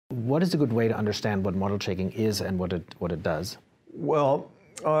what is a good way to understand what model checking is and what it does? Well,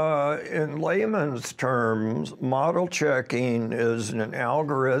 in layman's terms, model checking is an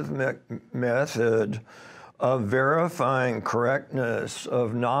algorithmic method of verifying correctness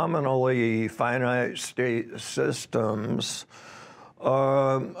of nominally finite state systems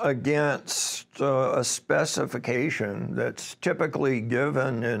against a specification that's typically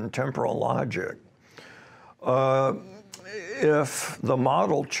given in temporal logic. If the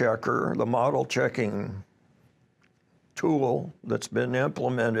model checker, the model checking tool that's been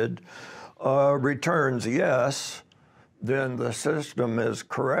implemented returns yes, then the system is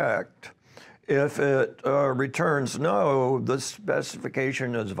correct. If it returns no, the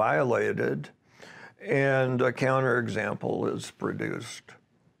specification is violated and a counterexample is produced.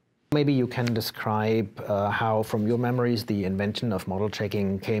 Maybe you can describe how, from your memories, the invention of model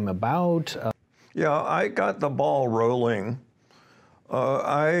checking came about. Yeah, I got the ball rolling.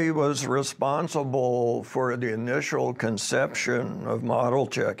 I was responsible for the initial conception of model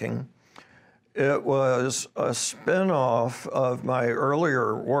checking. It was a spin-off of my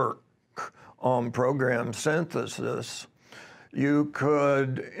earlier work on program synthesis. You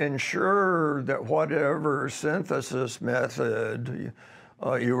could ensure that whatever synthesis method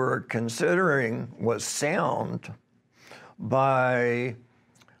you were considering was sound by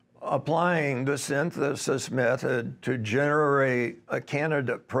applying the synthesis method to generate a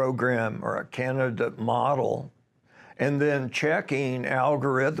candidate program or a candidate model, and then checking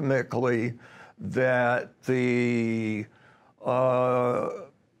algorithmically that the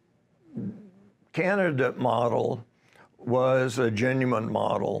candidate model was a genuine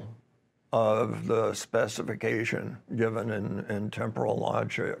model of the specification given in temporal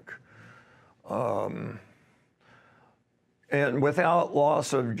logic. And without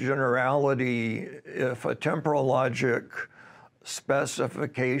loss of generality, if a temporal logic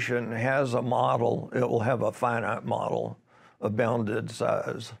specification has a model, it will have a finite model of bounded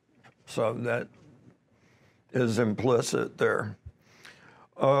size. So that is implicit there.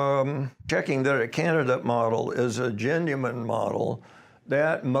 Checking that a candidate model is a genuine model,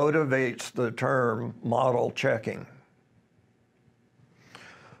 that motivates the term model checking.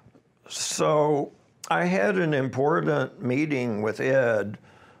 So I had an important meeting with Ed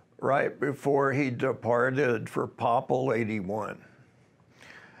right before he departed for Popple 81.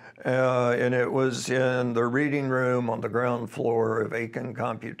 And it was in the reading room on the ground floor of Aiken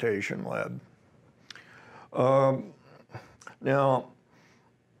Computation Lab. Now,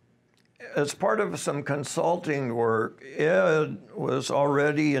 as part of some consulting work, Ed was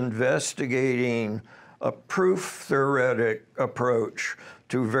already investigating a proof theoretic approach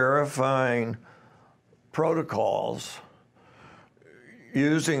to verifying protocols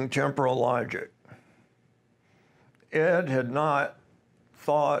using temporal logic. Ed had not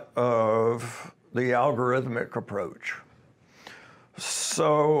thought of the algorithmic approach.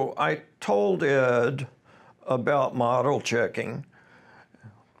 So I told Ed about model checking,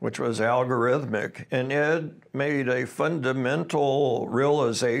 which was algorithmic, and Ed made a fundamental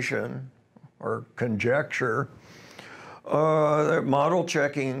realization or conjecture that model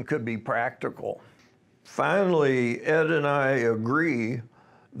checking could be practical. Finally, Ed and I agree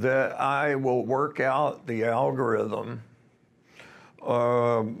that I will work out the algorithm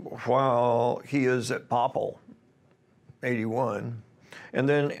while he is at Popple 81. And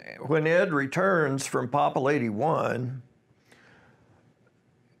then when Ed returns from Popple 81,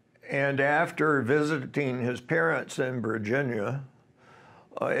 and after visiting his parents in Virginia,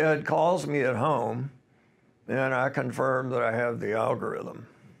 Ed calls me at home, and I confirm that I have the algorithm.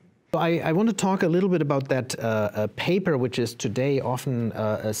 I want to talk a little bit about that paper, which is today often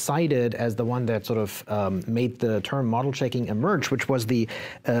cited as the one that sort of made the term model checking emerge, which was the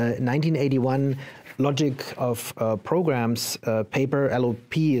 1981 Logic of Programs paper, LOP,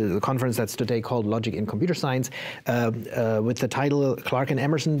 the conference that's today called Logic in Computer Science, with the title Clark and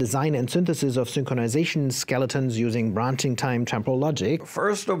Emerson, Design and Synthesis of Synchronization Skeletons Using Branching Time Temporal Logic.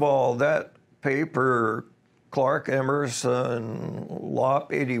 First of all, that paper, Clark, Emerson,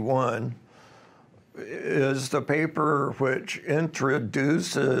 LOP 81, is the paper which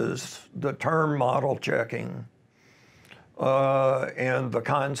introduces the term model checking and the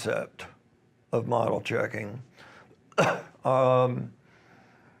concept of model checking. In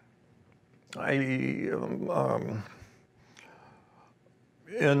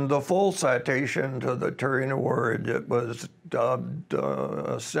the full citation to the Turing Award, it was dubbed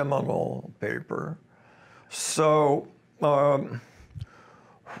a seminal paper. So why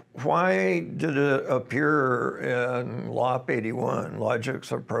did it appear in LOP 81,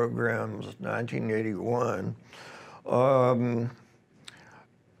 Logics of Programs, 1981?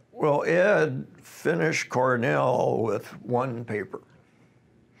 Well, Ed finished Cornell with one paper,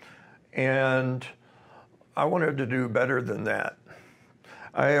 and I wanted to do better than that.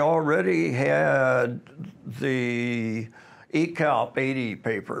 I already had the ECALP 80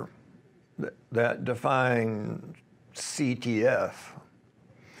 paper that defined CTF,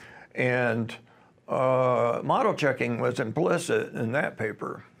 and model checking was implicit in that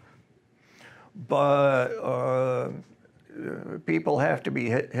paper. But people have to be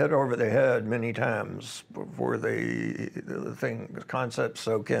hit over the head many times before the concepts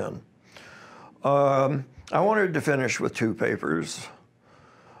soak in. I wanted to finish with 2 papers.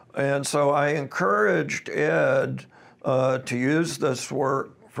 And so I encouraged Ed to use this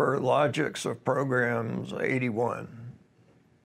work for Logics of Programs 81.